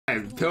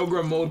Alright,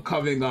 Pilgrim mode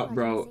coming up,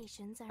 bro.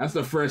 That's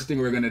the first thing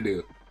we're gonna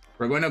do.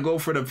 We're gonna go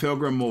for the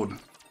Pilgrim mode.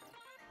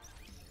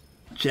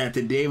 Chat,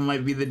 today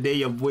might be the day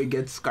your boy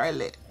gets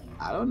Scarlet.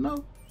 I don't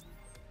know.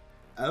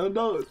 I don't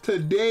know.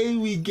 Today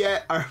we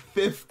get our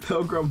 5th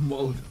Pilgrim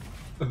mode.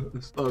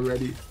 I'm so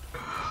ready.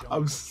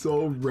 I'm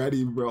so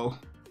ready, bro.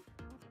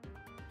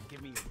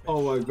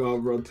 Oh my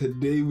god, bro.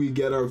 Today we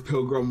get our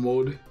Pilgrim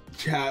mode.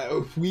 Chat,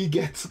 if we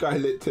get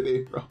Scarlet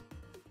today, bro.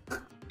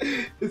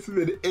 It's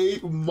been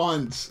 8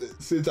 months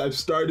since I've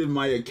started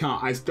my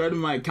account. I started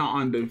my account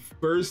on the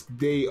first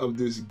day of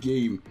this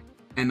game,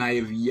 and I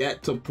have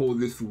yet to pull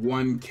this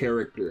one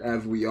character,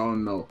 as we all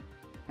know.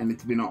 And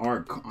it's been an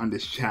arc on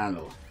this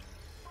channel.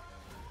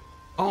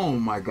 Oh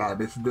my god,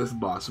 it's this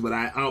boss, but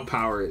I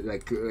outpower it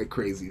like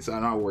crazy, so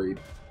I'm not worried.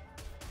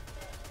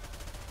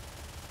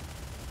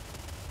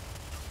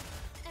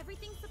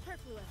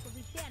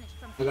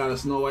 I got a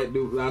Snow White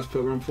dupe, last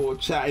Pilgrim pull.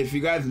 Chat, if you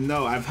guys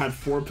know, I've had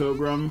 4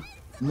 Pilgrim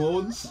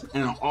modes,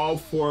 and all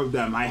 4 of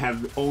them I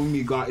have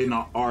only gotten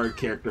an R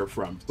character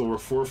from. So we're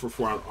 4 for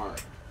 4 on R.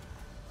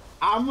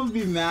 I'm gonna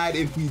be mad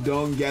if we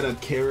don't get a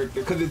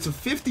character, because it's a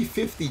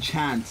 50-50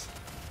 chance,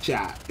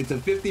 chat. It's a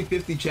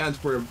 50-50 chance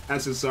for a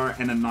SSR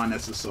and a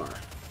non-SSR.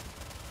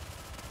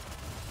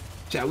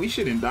 Chat, we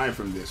shouldn't die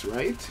from this,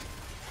 right?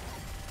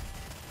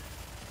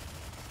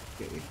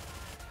 Okay.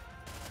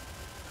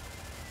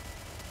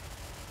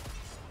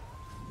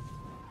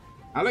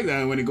 I like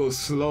that when it goes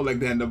slow like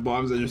that and the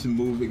bombs are just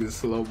moving in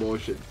slow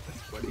motion.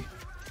 That's funny.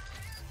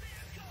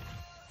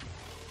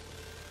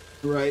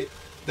 Right?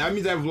 That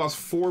means I've lost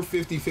 4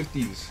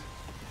 50-50s.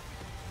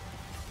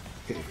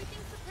 Okay.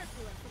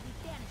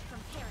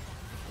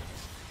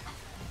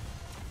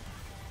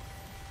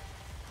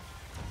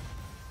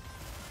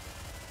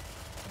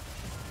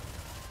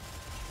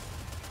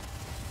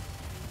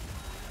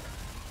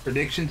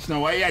 Predictions? No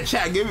way. Yeah,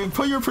 chat.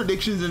 Put your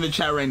predictions in the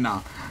chat right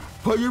now.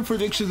 Put your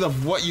predictions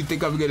of what you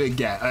think I'm gonna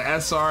get. A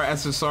SR,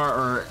 SSR,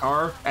 or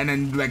R, and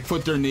then like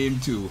put their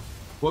name too.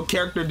 What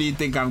character do you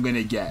think I'm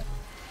gonna get?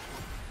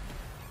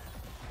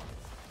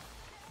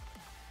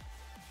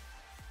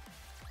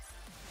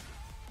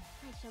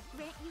 I shall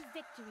grant you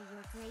victory,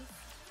 your grace.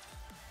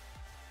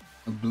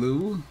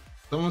 Blue?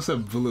 Someone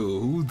said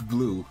blue. Who's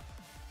blue?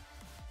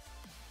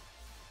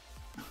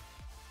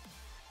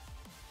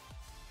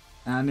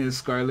 Anna,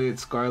 Scarlet,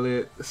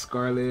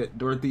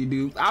 Dorothy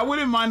dupe. I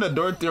wouldn't mind a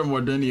Dorothy or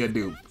Modernia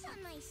dupe.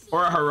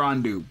 Or a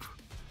Haran dupe.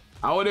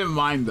 I wouldn't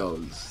mind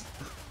those.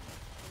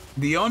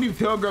 The only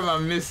Pilgrim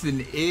I'm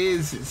missing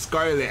is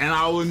Scarlet. And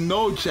I will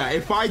know, chat,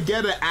 if I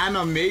get an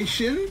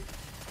animation,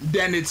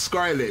 then it's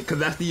Scarlet. Because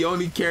that's the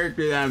only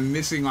character that I'm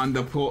missing on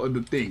the pull of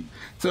the thing.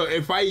 So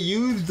if I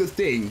use the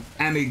thing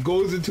and it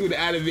goes into the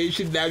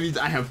animation, that means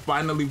I have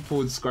finally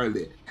pulled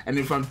Scarlet. And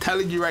if I'm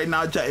telling you right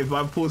now, chat, if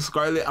I pull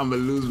Scarlet, I'm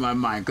gonna lose my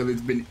mind because it's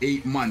been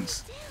 8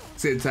 months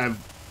since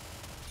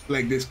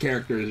this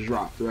character is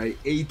dropped, right?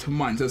 8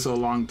 months, that's a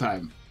long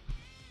time.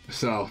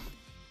 So,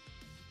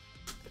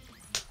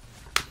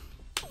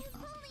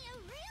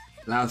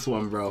 last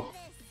one, bro.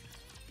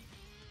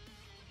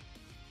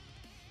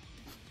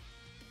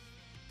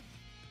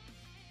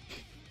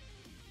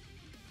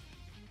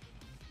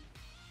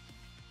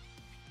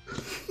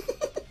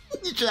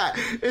 Chat,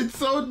 it's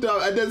so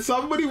dumb. And then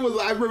somebody was,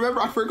 I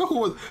forgot who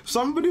was,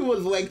 somebody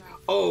was like,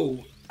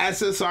 oh,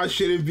 SSR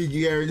shouldn't be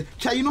guaranteed.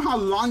 Chat, you know how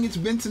long it's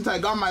been since I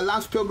got my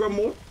last Pilgrim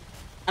mode?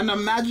 And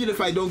imagine if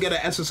I don't get an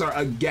SSR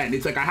again.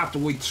 It's like I have to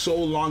wait so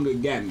long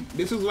again.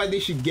 This is why they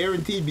should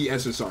guarantee be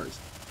SSRs.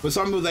 But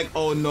somebody was like,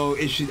 oh no,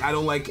 it should, I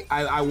don't like,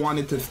 I want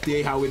it to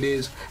stay how it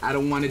is. I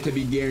don't want it to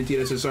be guaranteed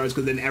SSRs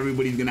because then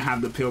everybody's gonna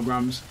have the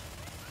Pilgrims.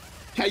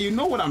 Chat, you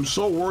know what I'm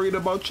so worried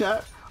about,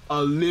 chat?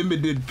 A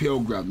limited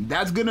Pilgrim.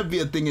 That's gonna be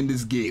a thing in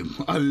this game.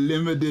 A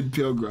limited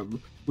Pilgrim,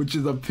 which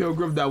is a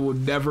Pilgrim that will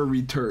never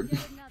return.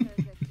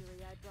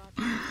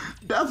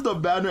 That's the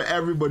banner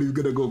everybody's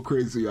gonna go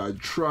crazy on.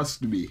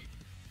 Trust me.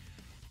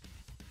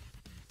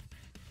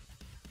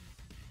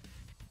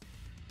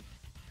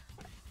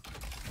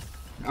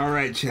 All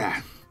right,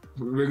 chat.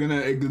 We're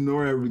gonna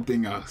ignore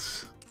everything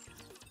else.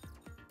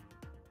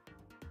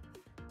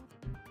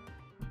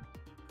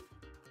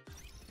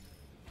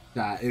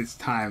 Chat, it's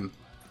time.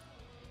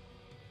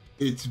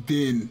 It's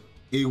been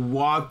a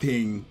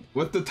whopping,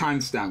 what's the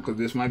timestamp? Because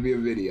this might be a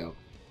video.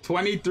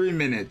 23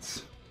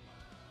 minutes.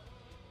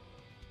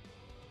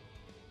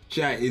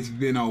 Chat, it's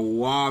been a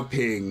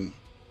whopping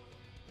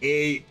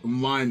 8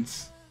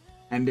 months.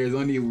 And there's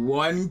only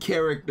one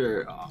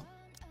character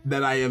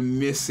that I am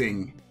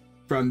missing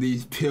from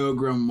these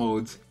Pilgrim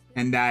modes.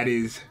 And that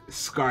is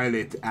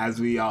Scarlet,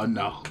 as we all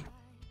know.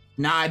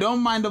 Now, I don't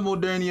mind the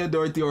Modernia,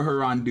 Dorothy, or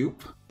Haran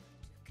dupe.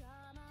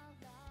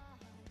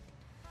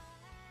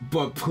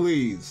 But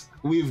please,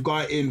 we've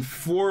gotten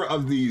 4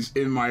 of these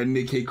in my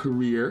Nikke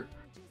career,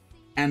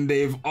 and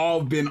they've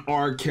all been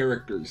R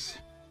characters.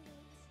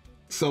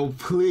 So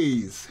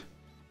please,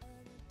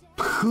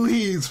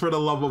 please, for the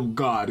love of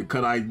God,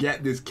 could I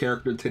get this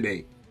character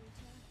today?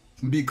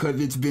 Because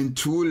it's been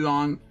too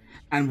long,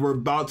 and we're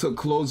about to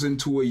close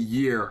into a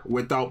year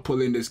without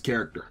pulling this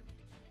character.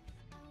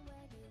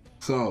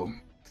 So,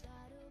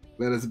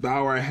 let us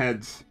bow our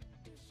heads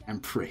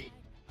and pray.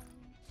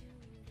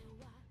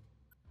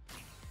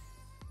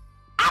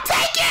 I'll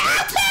take it!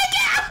 I'll take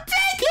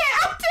it!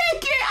 I'll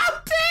take it!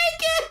 I'll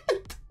take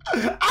it!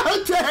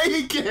 I'll take it! I'll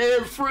take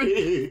it!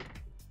 Free!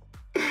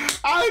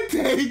 I'll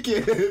take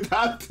it!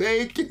 I'll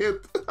take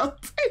it! I'll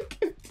take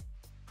it!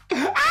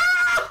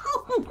 Ah!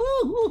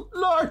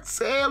 Lord,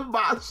 save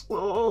my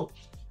soul!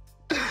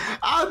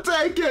 I'll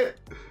take it!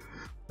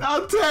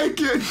 I'll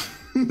take it!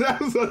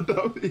 That's a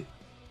W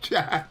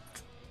chat.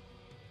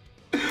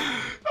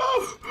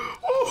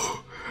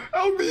 Oh,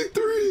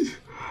 LB3!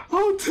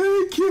 I'll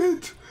take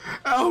it!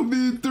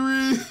 LB3!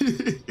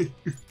 It's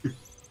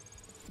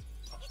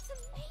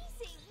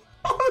amazing.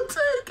 I'll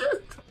take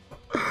it!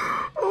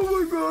 Oh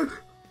my god!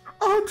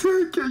 I'll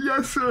take it!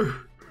 Yes, sir!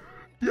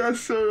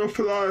 Yes, sir,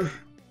 apply!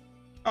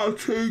 I'll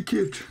take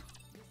it!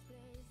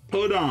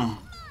 Hold on!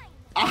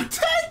 I'll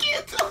take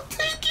it! I'll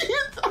take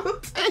it! I'll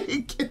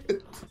take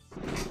it!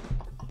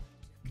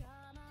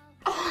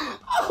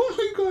 Oh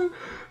my god!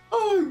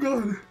 Oh my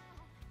god!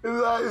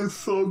 That is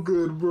so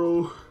good,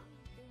 bro.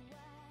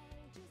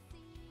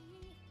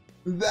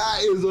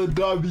 That is a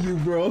W,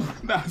 bro.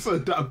 That's a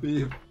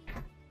W.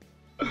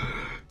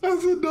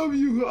 That's a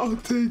W. I'll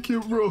take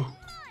it, bro.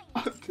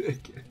 I'll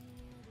take it.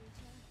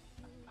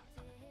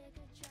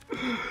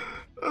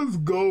 Let's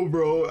go,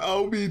 bro.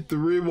 LB3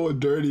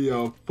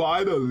 Modernia.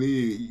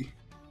 Finally.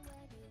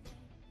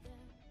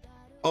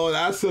 Oh,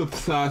 that's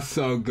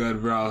so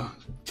good, bro.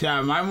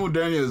 Chat, my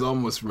Modernia is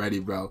almost ready,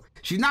 bro.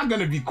 She's not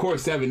gonna be core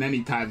 7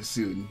 anytime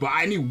soon, but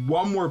I need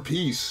one more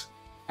piece,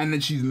 and then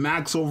she's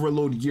max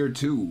overload year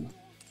 2.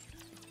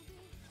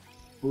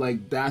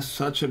 Like, that's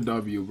such a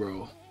W,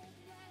 bro.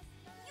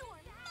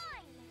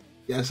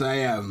 Yes, I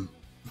am.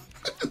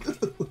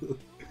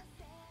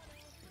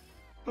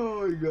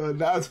 Oh my god,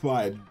 that's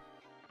fine.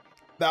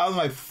 That was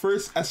my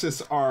first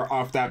SSR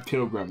off that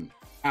Pilgrim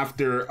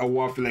after a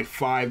while for like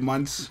 5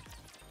 months.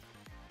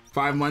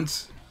 5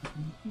 months.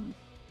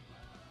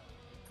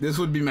 This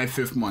would be my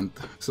 5th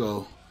month,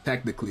 so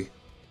technically.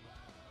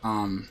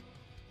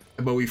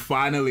 But we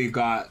finally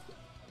got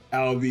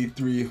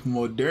LB3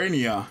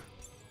 Modernia.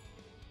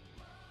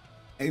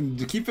 And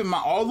to keep in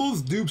mind, all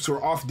those dupes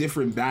were off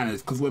different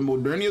banners, because when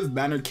Modernia's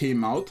banner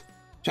came out,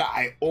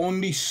 I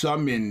only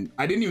summoned,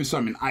 I didn't even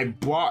summon, I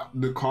bought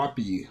the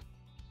copy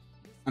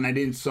and I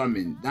didn't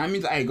summon. That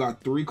means I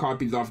got 3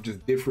 copies off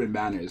just different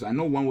banners. I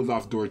know one was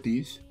off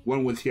Dorothy's,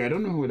 one was here, I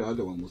don't know who the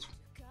other one was.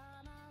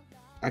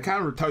 I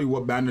can't tell you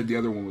what banner the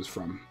other one was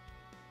from.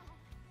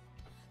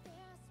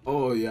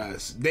 Oh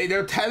yes,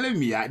 they're telling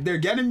me, they're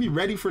getting me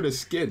ready for the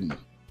skin.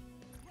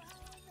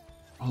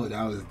 Oh,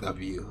 that was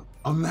W.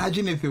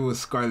 Imagine if it was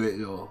Scarlet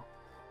though.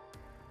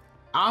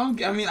 I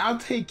mean, I'll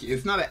take it.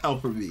 It's not an L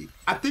for me.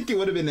 I think it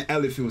would have been an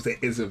L if it was an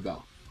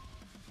Isabel.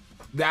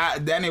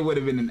 Then it would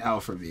have been an L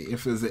for me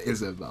if it was an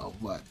Isabel,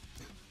 but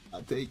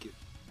I'll take it.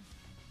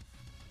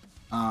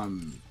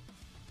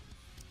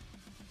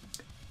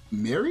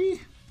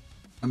 Mary?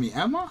 I mean,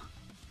 Emma?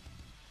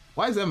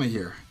 Why is Emma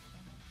here?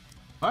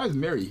 Why is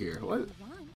Mary here? What?